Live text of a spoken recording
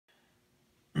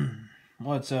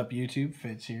What's up, YouTube?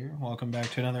 Fitz here. Welcome back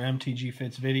to another MTG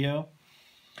Fitz video.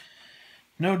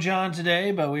 No John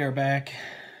today, but we are back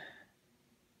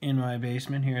in my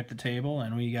basement here at the table,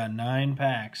 and we got 9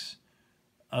 packs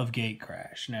of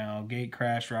Gatecrash. Now,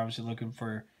 Gatecrash, we're obviously looking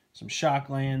for some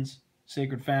Shocklands,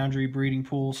 Sacred Foundry, Breeding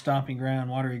Pool, Stomping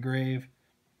Ground, Watery Grave,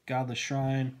 Godless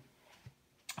Shrine,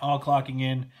 all clocking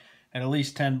in at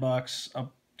least $10,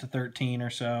 up to 13 or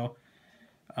so.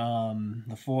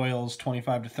 The foils,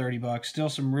 25 to 30 bucks. Still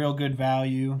some real good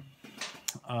value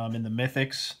in the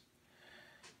mythics.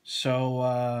 So,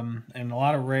 and a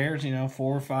lot of rares, you know, $4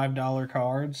 or $5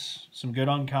 cards. Some good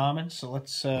uncommons. So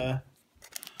let's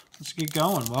get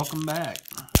going. Welcome back.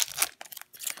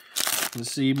 To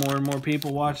see more and more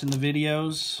people watching the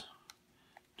videos.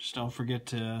 Just don't forget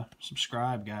to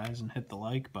subscribe, guys, and hit the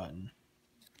like button.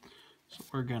 So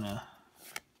we're gonna...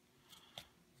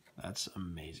 That's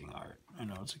amazing art. I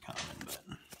know it's a common, but...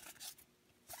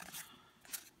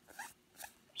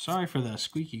 Sorry for the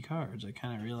squeaky cards. I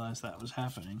kind of realized that was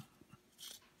happening.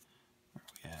 Where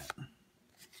are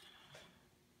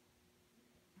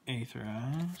we at?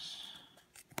 Aetherize.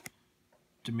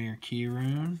 Dimir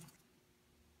Keyrune.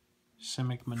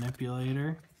 Simic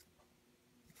Manipulator.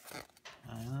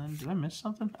 Did I miss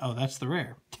something? Oh, that's the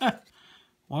rare.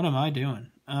 What am I doing?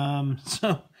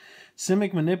 So,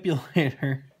 Simic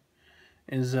Manipulator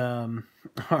is our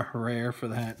rare for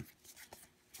that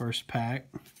first pack.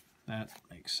 That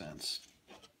makes sense.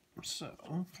 So,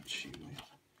 put you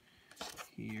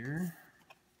here.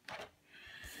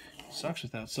 Sucks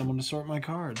without someone to sort my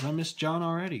cards. I missed John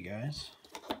already, guys.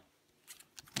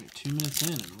 We're 2 minutes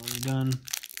in and we've only done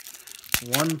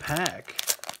 1 pack.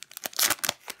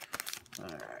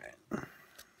 Alright.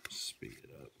 Speed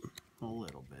it up a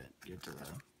little bit.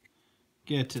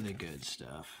 Get to the good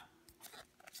stuff.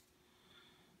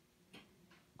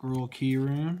 Gruul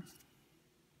Keyrune,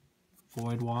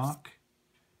 Void Walk,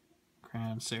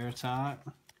 Crown Ceratot,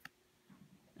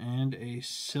 and a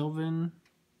Sylvan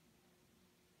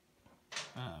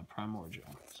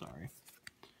Primordial, sorry,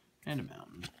 and a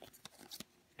Mountain.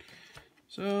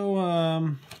 So,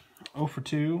 0 for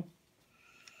 2,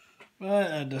 but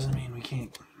that doesn't mean we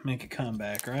can't make a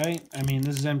comeback, right? I mean,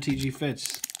 this is MTG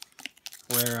Fitz,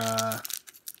 where,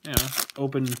 you know,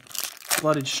 open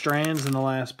flooded strands in the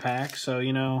last pack, so,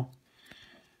 you know,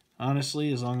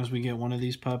 honestly, as long as we get one of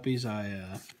these puppies,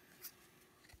 I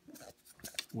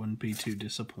wouldn't be too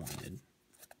disappointed.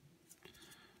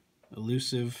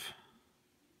 Elusive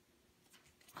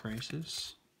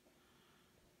Crisis,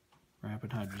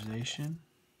 Rapid Hydrazation,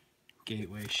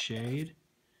 Gateway Shade,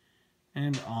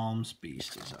 and Alms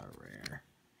Beast is our rare,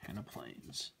 and a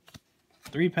Plains.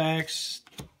 3 packs,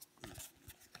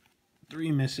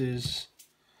 3 misses.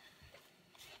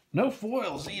 No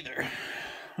foils either,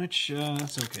 which,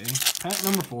 that's okay. Pack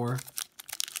number 4. Not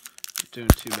doing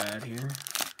too bad here.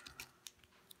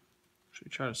 Should we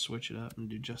try to switch it up and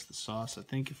do just the sauce? I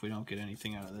think if we don't get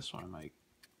anything out of this one, I might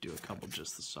do a couple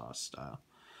just the sauce style.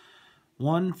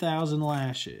 1,000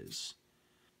 Lashes.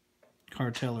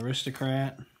 Cartel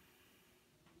Aristocrat.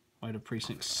 White of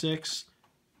Precinct 6.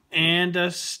 And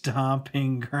a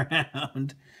Stomping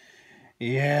Ground.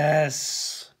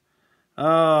 Yes!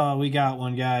 Oh, we got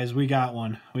one, guys. We got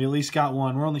one. We at least got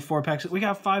one. We're only 4 packs. We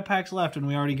got 5 packs left, and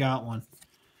we already got one.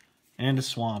 And a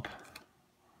Swamp.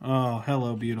 Oh,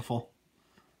 hello, beautiful.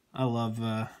 I love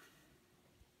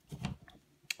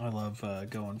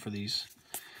going for these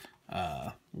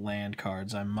land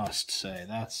cards, I must say.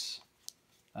 That's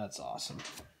awesome.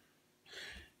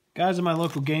 Guys, in my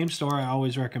local game store, I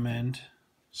always recommend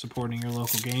supporting your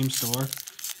local game store.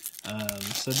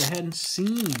 Said they hadn't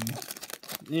seen...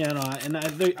 Yeah, no, and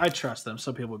I trust them.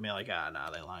 Some people would be like, nah,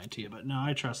 they're lying to you. But no,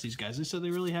 I trust these guys. They said they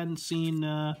really hadn't seen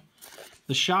the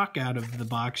shock out of the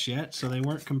box yet, so they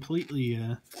weren't completely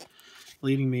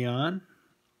leading me on.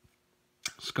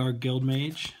 Scar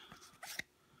Guildmage,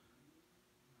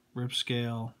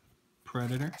 Ripscale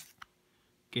Predator,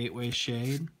 Gateway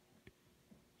Shade,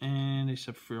 and a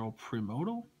Sepulchral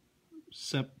Primordial?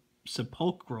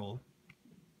 Sepulchral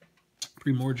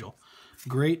Primordial.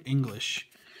 Great English.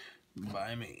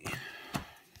 By me.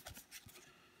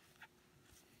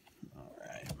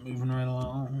 Alright, moving right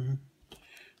along.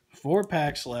 4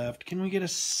 packs left. Can we get a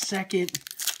second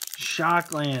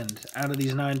Shockland out of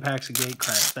these 9 packs of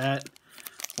Gatecrash? That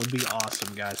would be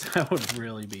awesome, guys. That would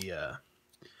really be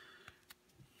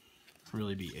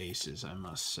aces, I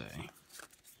must say.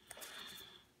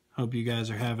 Hope you guys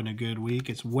are having a good week.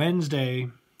 It's Wednesday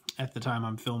at the time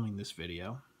I'm filming this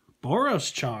video.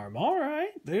 Boros Charm,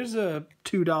 alright. There's a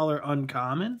 $2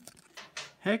 uncommon.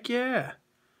 Heck yeah.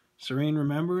 Serene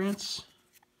Remembrance.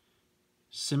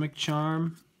 Simic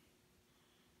Charm.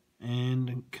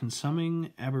 And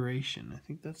Consuming Aberration. I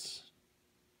think that's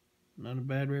not a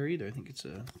bad rare either. I think it's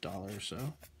 $1 or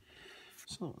so.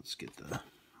 So let's get the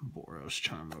Boros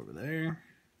Charm over there.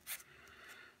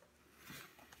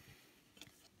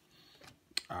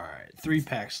 Alright, 3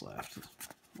 packs left.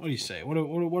 What do you say? What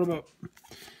about...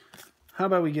 How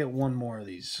about we get one more of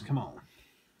these? Come on.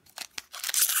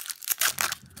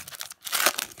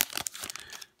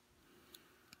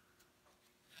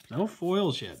 No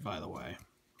foils yet, by the way.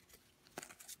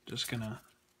 Just gonna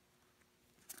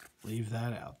leave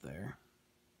that out there.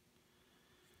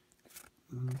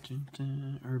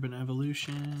 Urban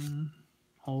Evolution.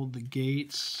 Hold the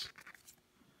Gates.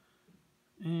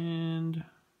 And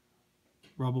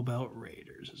Rubble Belt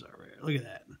Raiders is our rare. Look at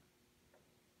that.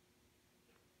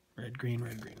 Red, green,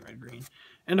 red, green, red, green.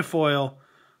 And a foil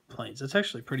Plains. That's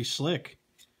actually pretty slick.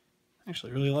 I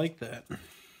actually really like that.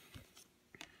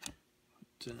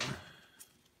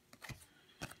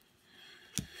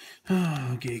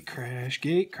 Oh, Gatecrash,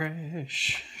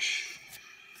 Gatecrash.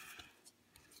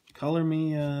 Color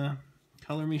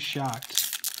me shocked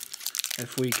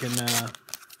if we can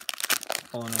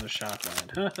pull another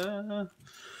Shockland. Let's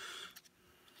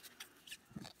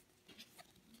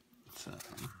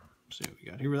see what we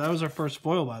got here. That was our first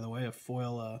foil, by the way. A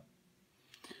foil,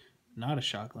 not a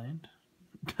Shockland.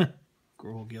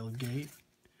 Gruul Guild Gate.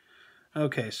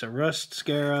 Okay, so Rust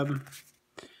Scarab,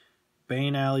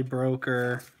 Bane Alley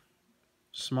Broker,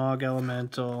 Smog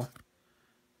Elemental,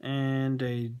 and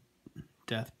a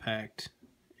Death Pact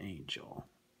Angel.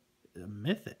 A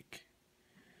Mythic.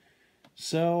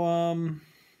 So,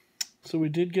 so we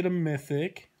did get a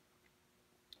Mythic.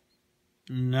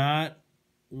 Not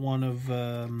one of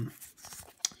the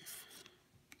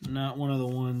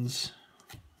ones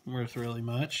worth really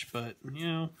much, but, you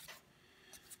know,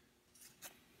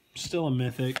 still a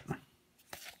Mythic.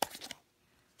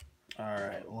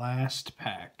 Alright, last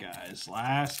pack, guys.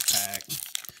 Last pack.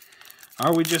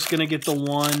 Are we just going to get the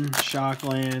one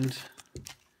Shockland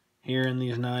here in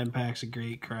these 9 packs of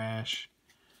Gatecrash?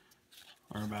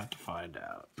 We're about to find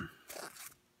out.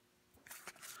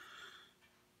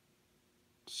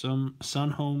 Some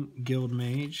Sunhome Guild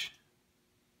Mage.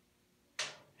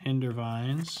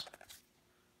 Hindervines.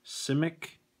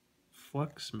 Simic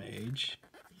Flux Mage.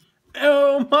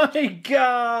 Oh my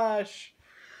gosh!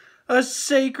 A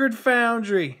Sacred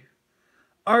Foundry.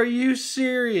 Are you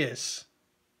serious?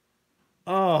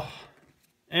 Oh,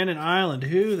 and an island.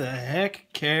 Who the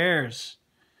heck cares?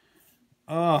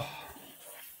 Oh,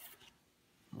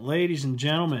 ladies and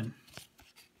gentlemen,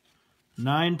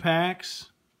 9 packs.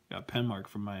 Got a pen mark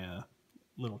from my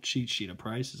little cheat sheet of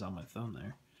prices on my thumb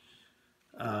there.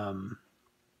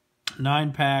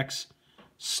 9 packs,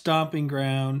 Stomping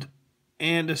Ground,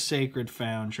 and a Sacred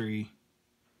Foundry.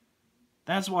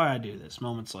 That's why I do this,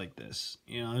 moments like this.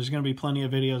 You know, there's going to be plenty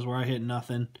of videos where I hit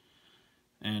nothing.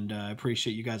 And I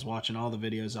appreciate you guys watching all the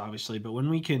videos, obviously. But when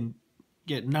we can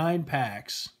get 9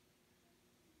 packs,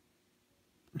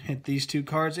 hit these 2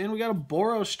 cards, and we got a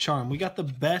Boros Charm. We got the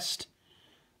best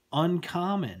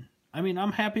uncommon. I mean,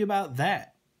 I'm happy about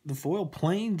that. The foil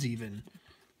Plains even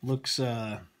looks...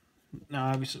 now,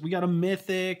 obviously, we got a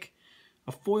Mythic,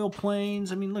 a foil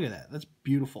Plains. I mean, look at that. That's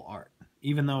beautiful art,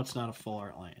 even though it's not a full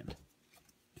art land.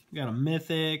 We got a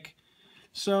Mythic.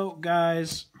 So,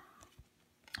 guys,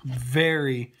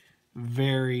 very,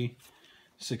 very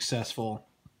successful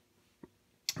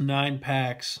 9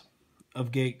 packs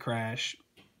of Gatecrash.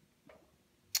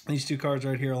 These 2 cards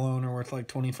right here alone are worth like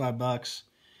 25 bucks.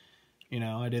 You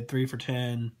know, I did 3 for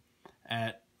 10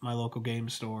 at my local game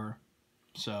store.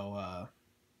 So,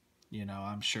 you know,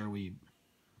 I'm sure we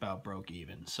about broke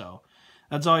even. So,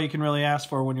 that's all you can really ask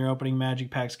for when you're opening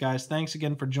Magic Packs, guys. Thanks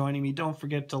again for joining me. Don't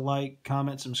forget to like,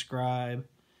 comment, subscribe.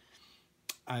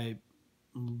 I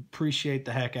appreciate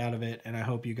the heck out of it, and I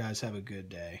hope you guys have a good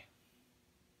day.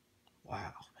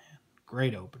 Wow, man.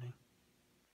 Great opening.